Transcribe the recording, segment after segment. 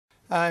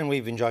And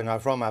we've been joined now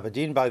from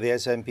Aberdeen by the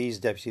SNP's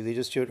Deputy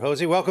Leader, Stewart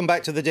Hosie. Welcome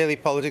back to the Daily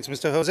Politics,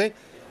 Mr Hosie.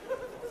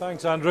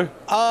 Thanks, Andrew.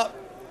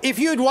 If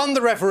you'd won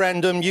the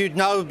referendum, you'd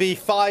now be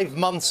 5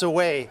 months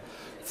away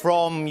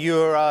from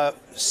your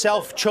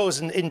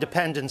self-chosen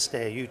Independence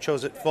Day. You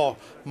chose it for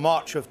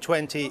March of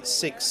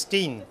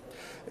 2016.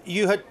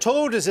 You had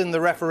told us in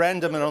the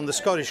referendum and on the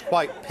Scottish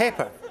White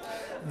Paper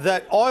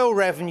that oil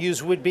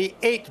revenues would be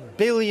 £8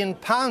 billion in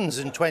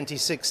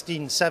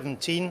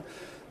 2016-17.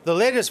 The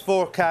latest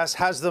forecast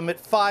has them at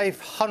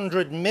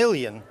 500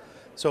 million.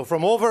 So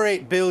from over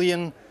 8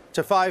 billion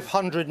to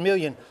 500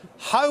 million.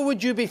 How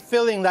would you be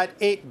filling that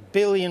 £8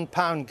 billion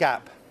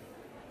gap?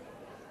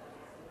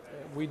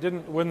 We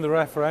didn't win the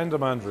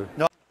referendum, Andrew.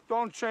 No.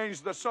 Don't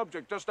change the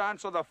subject, just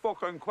answer the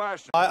fucking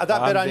question. That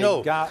bit I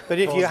know. But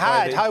if you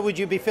had, how would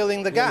you be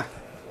filling the gap?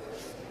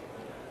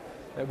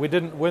 We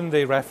didn't win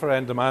the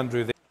referendum,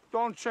 Andrew.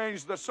 Don't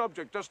change the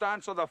subject, just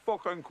answer the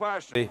fucking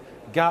question. The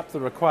gap that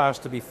requires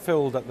to be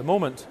filled at the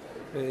moment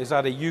is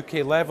at a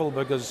UK level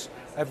because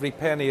every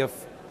penny of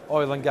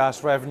oil and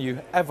gas revenue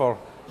ever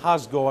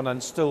has gone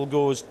and still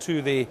goes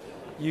to the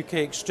UK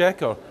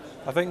exchequer.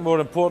 I think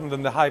more important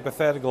than the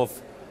hypothetical of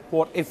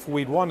what if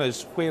we'd won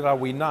is where are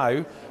we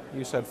now?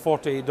 You said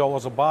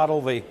 $48 a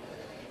barrel. The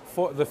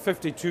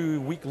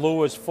 52-week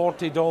low is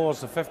 $40.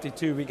 The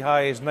 52-week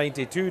high is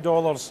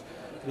 $92.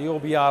 The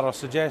OBR are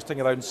suggesting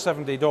around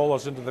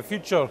 $70 into the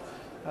future,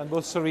 and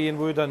both Sir Ian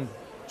Wood and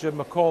Jim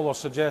McCall are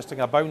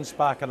suggesting a bounce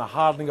back and a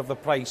hardening of the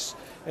price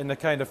in the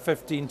kind of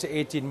 15 to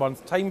 18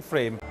 month time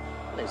frame.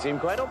 They seem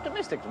quite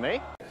optimistic to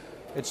me.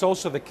 It's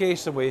also the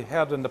case, and we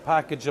heard in the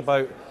package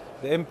about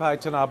the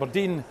impact in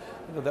Aberdeen,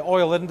 the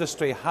oil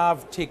industry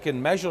have taken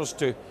measures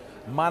to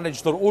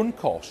manage their own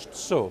costs.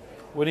 So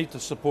we need to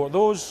support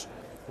those.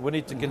 We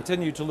need to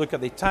continue to look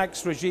at the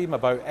tax regime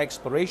about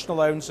exploration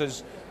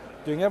allowances,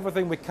 doing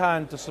everything we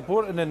can to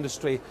support an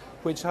industry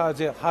which has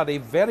had a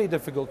very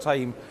difficult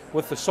time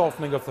with the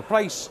softening of the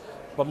price,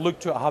 but look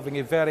to it having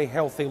a very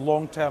healthy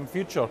long-term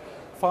future.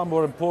 Far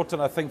more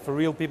important, I think, for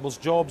real people's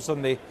jobs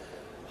than the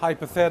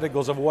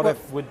hypotheticals of what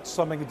if would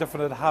something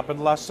different had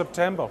happened last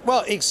September.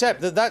 Well,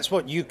 except that that's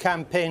what you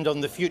campaigned on,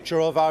 the future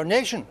of our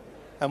nation.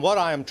 And what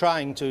I am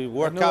trying to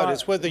work out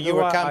is whether you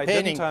were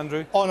campaigning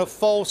on a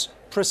false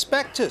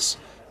prospectus.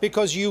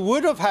 Because you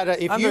would have had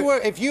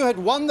if you had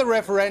won the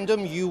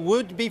referendum, you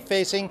would be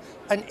facing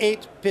an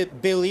 £8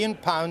 billion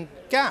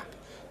gap.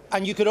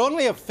 And you could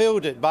only have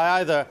filled it by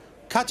either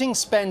cutting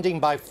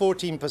spending by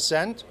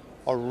 14%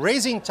 or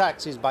raising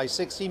taxes by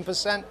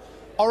 16%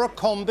 or a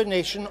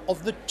combination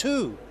of the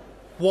two.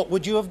 What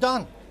would you have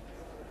done?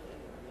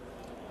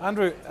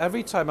 Andrew,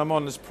 every time I'm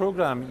on this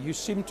programme, you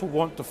seem to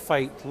want to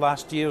fight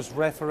last year's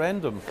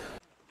referendum.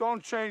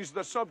 Don't change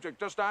the subject,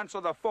 just answer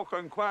the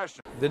fucking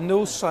question. The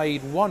no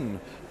side won.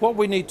 What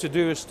we need to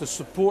do is to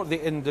support the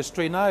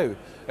industry now,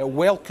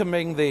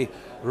 welcoming the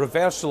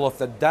reversal of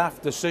the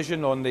daft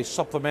decision on the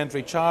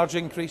supplementary charge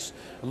increase,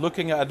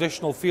 looking at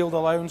additional field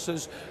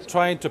allowances,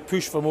 trying to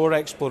push for more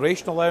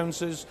exploration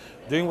allowances,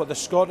 doing what the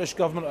Scottish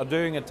Government are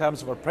doing in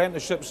terms of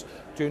apprenticeships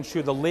to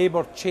ensure the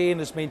labour chain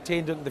is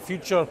maintained into the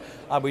future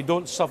and we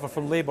don't suffer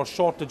from labour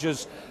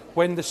shortages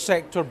when the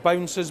sector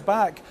bounces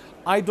back.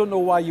 I don't know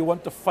why you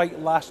want to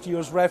fight last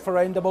year's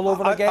referendum all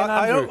over again,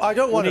 Andrew. I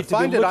don't want to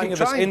find it. I'm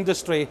trying,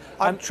 industry.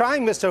 I'm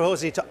trying, Mr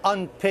Hosie, to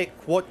unpick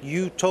what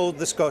you told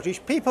the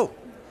Scottish people.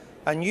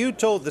 And you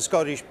told the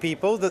Scottish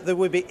people that there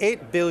would be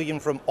 £8 billion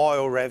from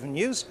oil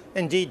revenues.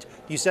 Indeed,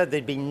 you said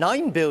there'd be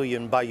 £9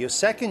 billion by your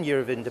second year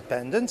of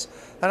independence.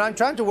 And I'm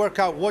trying to work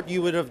out what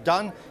you would have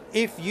done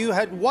if you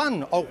had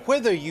won, or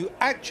whether you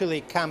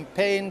actually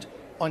campaigned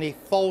on a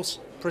false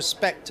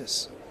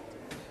prospectus.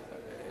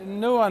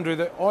 No, Andrew,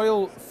 the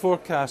oil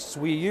forecasts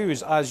we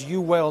use, as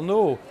you well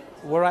know,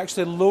 were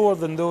actually lower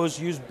than those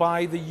used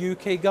by the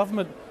UK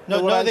government.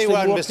 No, they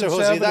weren't, Mr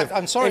Hosie.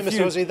 I'm sorry, Mr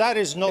Hosie, that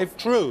is not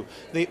true.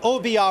 The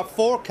OBR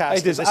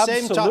forecast at the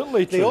same time.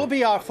 The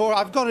OBR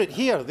I've got it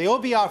here. The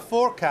OBR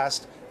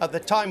forecast at the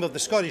time of the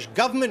Scottish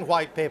Government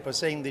White Paper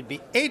saying there'd be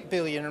 £8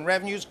 billion in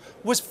revenues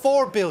was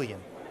 £4 billion.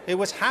 It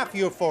was half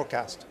your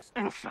forecast.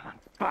 Insolent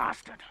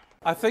bastard.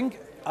 I think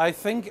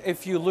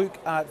if you look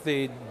at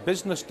the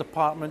business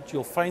department,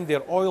 you'll find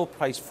their oil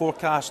price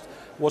forecast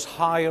was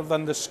higher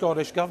than the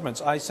Scottish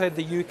government's. I said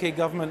the UK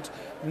government,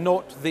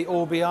 not the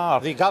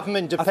OBR. The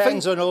government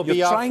depends on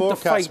OBR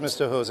forecasts,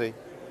 Mr Hosie.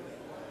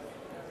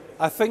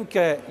 I think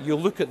you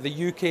look at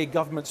the UK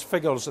government's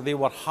figures, they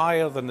were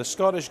higher than the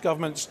Scottish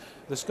government's.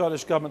 The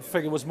Scottish government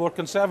figure was more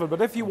conservative.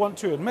 But if you want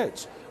to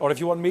admit, or if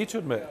you want me to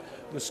admit,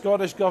 the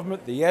Scottish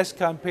government, the Yes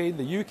campaign,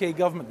 the UK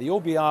government, the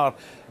OBR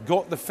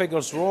got the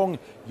figures wrong,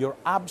 you're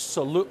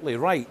absolutely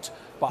right.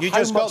 But you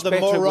just got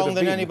them more wrong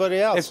than anybody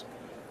else.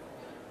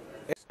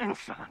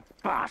 Insolent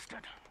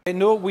bastard.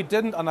 No, we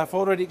didn't, and I've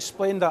already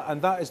explained that,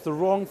 and that is the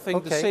wrong thing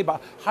to say.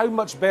 But how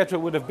much better it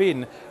would have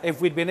been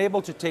if we'd been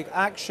able to take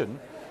action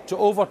to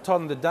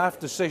overturn the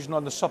daft decision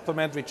on the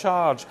supplementary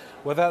charge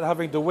without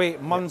having to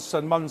wait months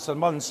and months and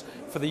months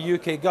for the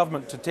UK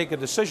government to take a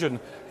decision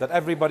that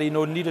everybody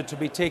knew needed to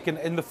be taken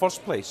in the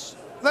first place.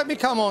 let me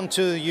come on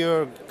to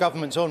your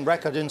government's own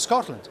record in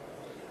Scotland.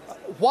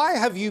 Why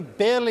have you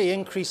barely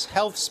increased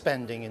health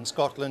spending in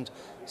Scotland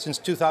since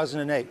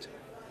 2008?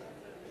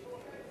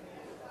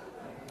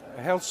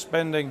 Health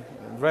spending,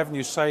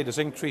 revenue side, has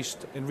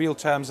increased in real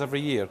terms every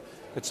year.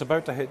 It's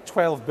about to hit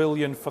 12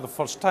 billion for the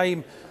first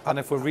time, and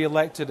if we're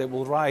re-elected, it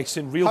will rise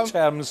in real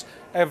terms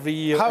every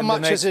year in the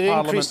next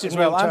Parliament as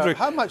well. Andrew,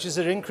 how much has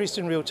it increased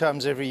in real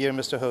terms every year,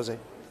 Mr. Hosie?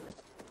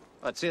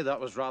 I'd say that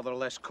was rather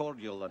less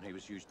cordial than he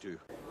was used to.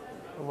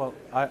 Well,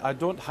 I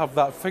don't have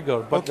that figure,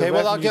 but okay, the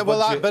revenue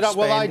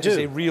budget do. Is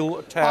a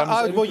real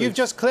terms well, you've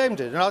just claimed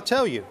it, and I'll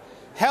tell you.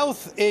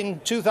 Health in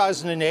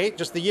 2008,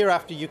 just the year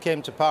after you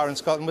came to power in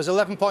Scotland, was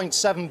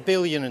 11.7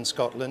 billion in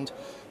Scotland.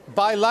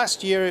 By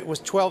last year, it was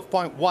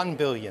 12.1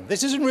 billion.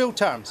 This is in real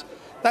terms.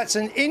 That's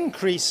an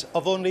increase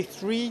of only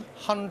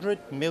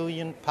 £300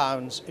 million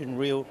in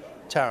real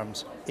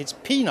terms. It's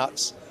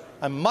peanuts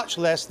and much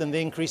less than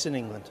the increase in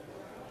England.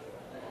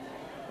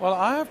 Well,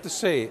 I have to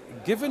say,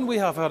 given we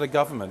have had a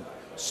government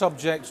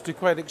subject to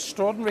quite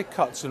extraordinary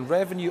cuts in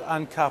revenue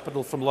and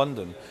capital from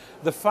London,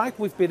 the fact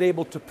we've been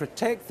able to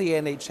protect the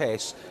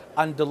NHS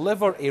and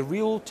deliver a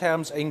real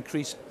terms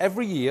increase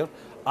every year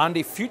and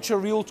a future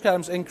real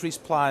terms increase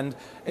planned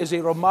is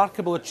a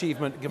remarkable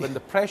achievement given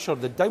the pressure,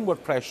 the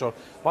downward pressure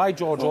by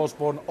George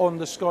Osborne on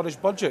the Scottish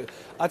budget.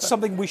 That's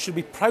something we should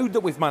be proud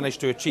that we've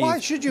managed to achieve,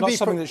 not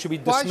something that should be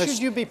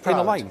dismissed in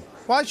a line.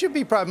 Why should you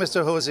be proud,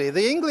 Mr. Hosie?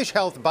 The English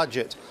health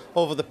budget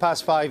over the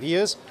past 5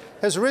 years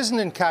has risen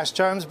in cash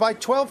terms by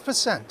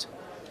 12%.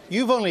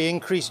 You've only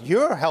increased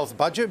your health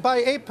budget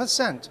by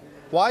 8%.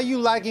 Why are you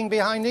lagging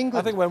behind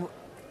England? I think we're...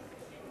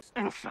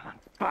 Insolent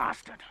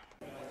bastard.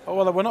 Oh,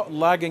 well, we're not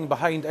lagging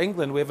behind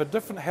England. We have a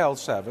different health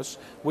service.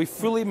 We've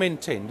fully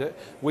maintained it.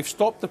 We've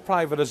stopped the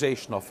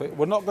privatisation of it.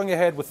 We're not going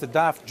ahead with the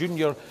daft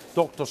junior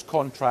doctors'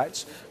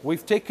 contracts.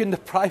 We've taken the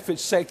private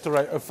sector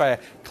out of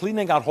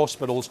cleaning our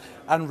hospitals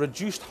and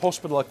reduced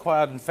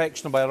hospital-acquired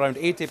infection by around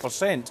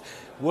 80%.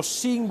 We're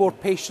seeing more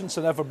patients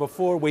than ever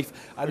before. We've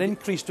an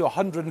increase to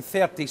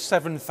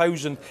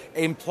 137,000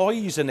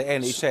 employees in the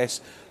NHS.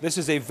 This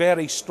is a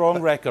very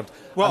strong record.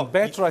 Well, and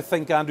better, I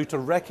think, Andrew, to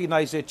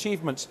recognise the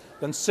achievements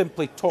than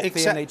simply talk the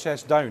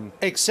NHS down.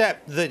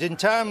 Except that in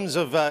terms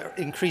of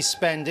increased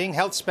spending,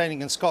 health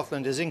spending in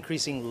Scotland is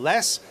increasing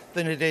less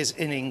than it is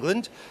in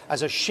England.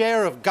 As a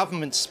share of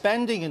government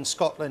spending in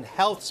Scotland,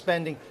 health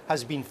spending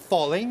has been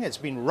falling. It's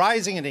been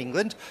rising in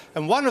England.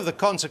 And one of the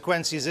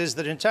consequences is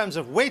that in terms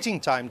of waiting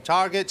time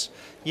targets,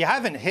 you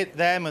haven't hit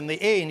them in the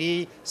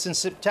A&E since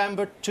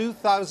September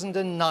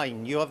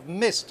 2009. You have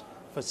missed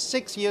for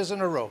 6 years in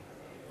a row.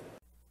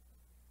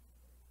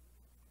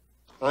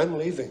 I'm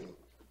leaving.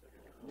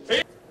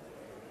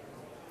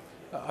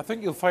 I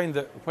think you'll find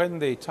that when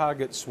the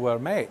targets were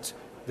met,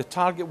 the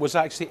target was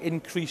actually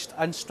increased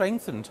and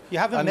strengthened. You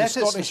haven't met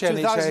it since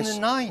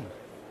 2009.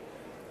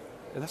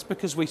 That's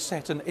because we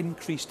set an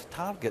increased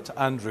target,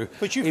 Andrew.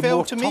 But you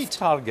failed to meet. A more tough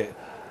target.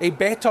 A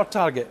better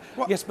target.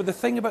 What? Yes, but the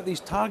thing about these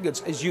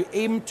targets is you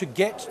aim to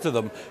get to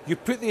them. You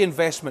put the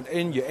investment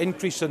in, you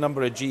increase the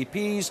number of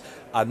GPs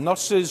and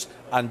nurses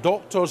and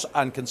doctors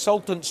and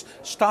consultants,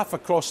 staff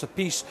across the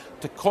piece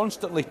to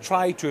constantly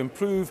try to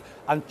improve,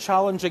 and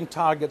challenging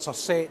targets are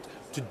set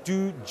to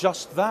do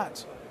just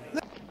that.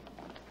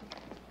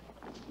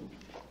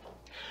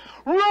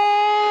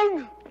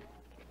 Wrong!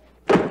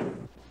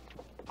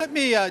 Let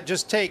me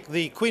just take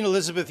the Queen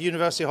Elizabeth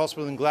University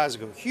Hospital in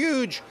Glasgow,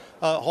 huge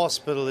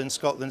hospital in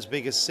Scotland's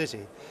biggest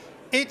city.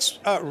 Its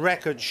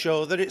records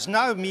show that it's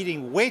now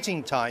meeting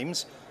waiting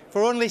times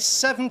for only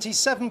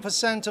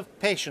 77% of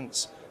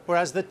patients,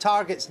 whereas the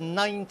target's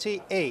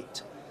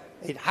 98%.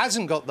 It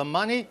hasn't got the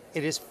money,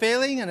 it is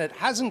failing, and it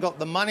hasn't got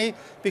the money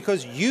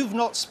because you've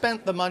not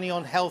spent the money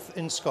on health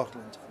in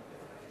Scotland.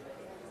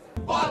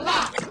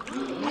 Voila!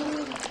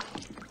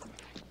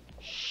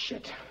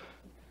 Shit.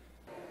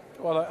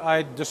 Well,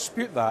 I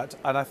dispute that,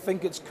 and I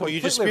think it's completely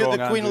you dispute wrong,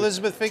 the Queen Andrew,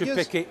 Elizabeth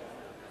figures?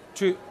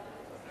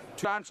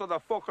 To answer the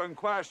fucking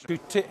question.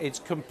 It's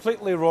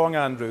completely wrong,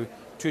 Andrew,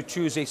 to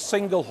choose a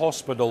single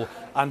hospital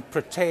and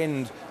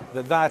pretend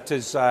that that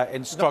is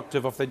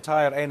instructive of the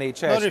entire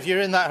NHS. Not if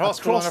you're in that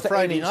hospital on a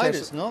Friday night,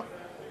 it's not.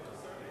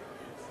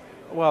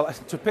 Well,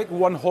 to pick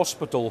one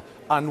hospital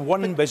and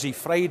one busy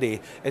Friday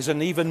is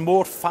an even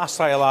more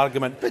facile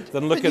argument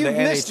than look at the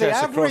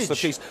NHS across the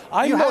piece.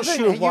 I'm not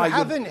sure why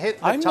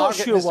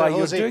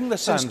you're doing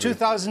this, since Andrew.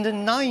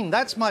 2009.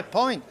 That's my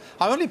point.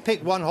 I only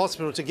picked one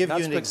hospital to give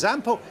you an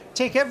example.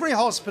 Take every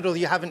hospital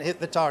you haven't hit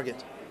the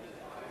target.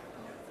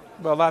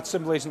 Well, that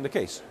simply isn't the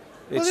case.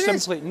 It's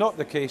simply not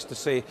the case to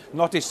say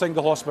not a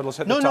single hospital has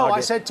hit the target. No, I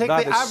said take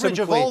the average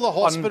of all the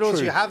hospitals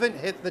untrue. you haven't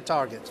hit the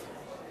target.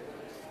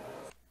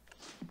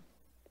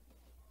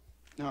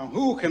 Now,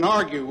 who can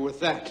argue with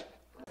that?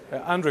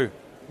 Andrew,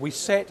 we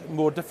set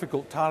more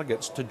difficult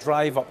targets to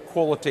drive up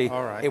quality.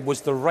 All right. It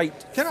was the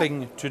right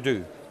thing to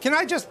do. Can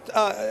I just,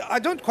 I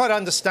don't quite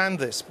understand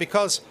this,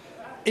 because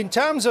in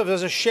terms of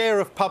as a share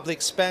of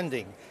public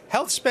spending,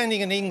 health spending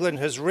in England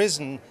has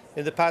risen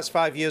in the past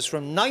 5 years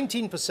from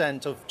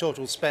 19% of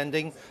total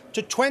spending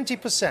to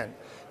 20%.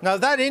 Now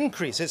that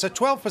increase, it's a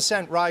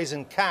 12% rise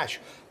in cash.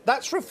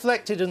 That's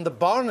reflected in the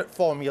Barnett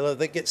formula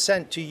that gets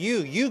sent to you.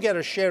 You get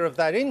a share of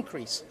that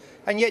increase.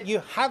 And yet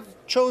you have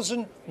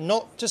chosen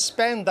not to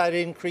spend that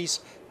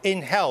increase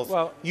in health.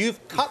 Well,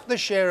 you've cut the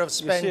share of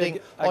spending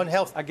on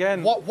health.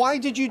 Again, why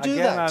did you do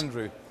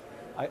that?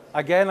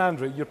 Again,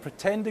 Andrew, you're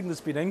pretending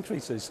there's been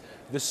increases.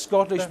 The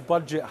Scottish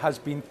budget has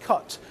been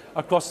cut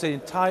across the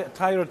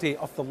entirety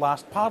of the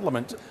last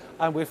Parliament,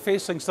 and we're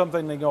facing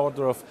something in the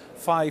order of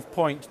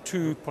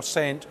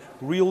 5.2%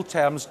 real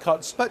terms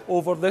cuts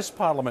over this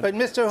Parliament. But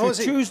Mr.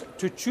 Hosie,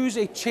 to choose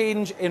a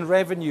change in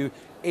revenue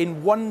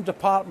in one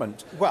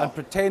department and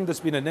pretend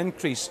there's been an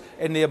increase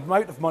in the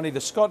amount of money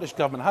the Scottish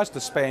Government has to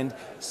spend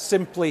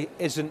simply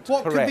isn't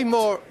correct. What could be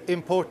more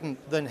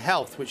important than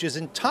health, which is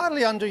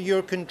entirely under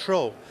your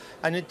control?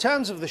 And in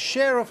terms of the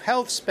share of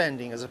health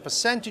spending as a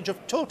percentage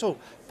of total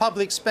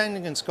public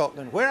spending in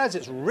Scotland, whereas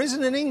it's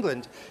risen in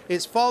England,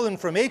 it's fallen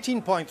from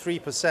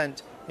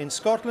 18.3% in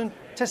Scotland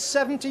to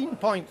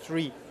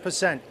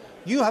 17.3%.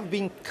 You have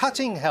been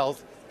cutting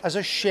health as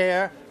a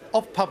share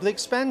of public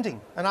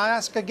spending. And I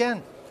ask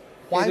again,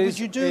 why would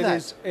you do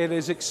that? It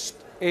is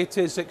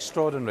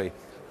extraordinary.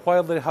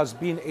 While there has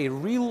been a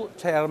real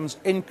terms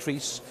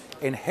increase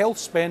in health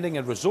spending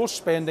and resource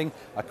spending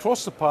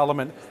across the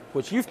Parliament,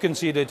 which you've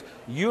conceded,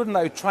 you're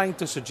now trying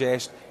to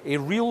suggest a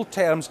real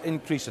terms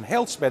increase in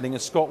health spending in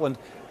Scotland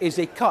is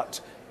a cut.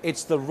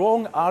 It's the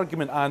wrong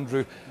argument,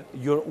 Andrew.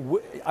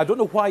 I don't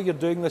know why you're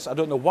doing this. I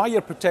don't know why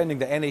you're pretending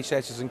the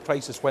NHS is in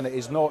crisis when it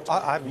is not.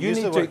 You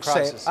need to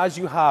accept, as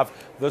you have,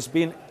 there's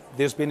been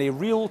a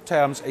real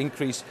terms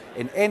increase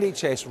in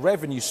NHS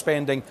revenue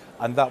spending,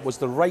 and that was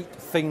the right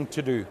thing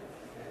to do.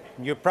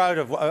 You're proud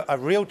of a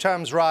real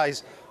terms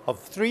rise of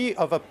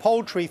a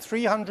paltry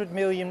 £300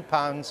 million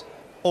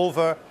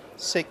over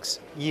 6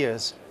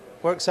 years.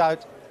 Works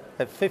out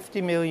at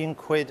 50 million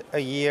quid a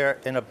year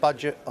in a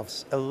budget of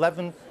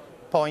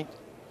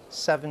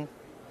 11.7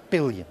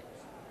 billion.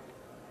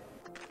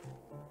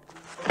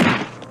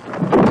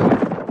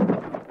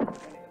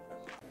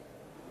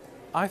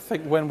 I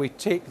think when we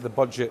take the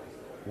budget,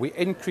 we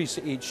increase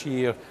it each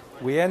year,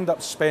 we end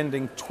up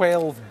spending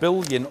 12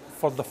 billion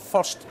for the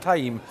first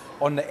time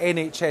on the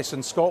NHS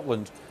in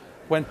Scotland,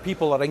 when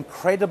people are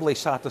incredibly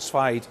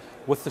satisfied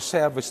with the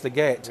service they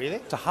get. Really?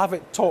 To have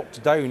it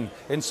talked down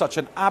in such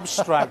an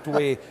abstract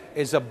way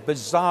is a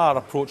bizarre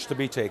approach to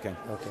be taking.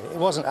 Okay, it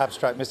wasn't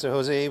abstract, Mr.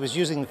 Hosie. It was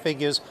using the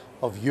figures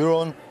of your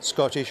own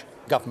Scottish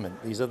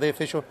Government. These are the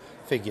official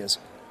figures.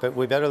 But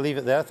we better leave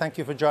it there. Thank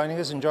you for joining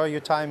us. Enjoy your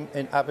time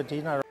in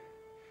Aberdeen.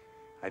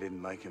 I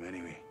didn't like him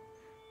anyway.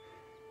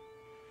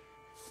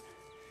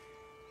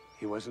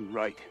 He wasn't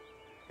right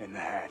in the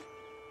hat.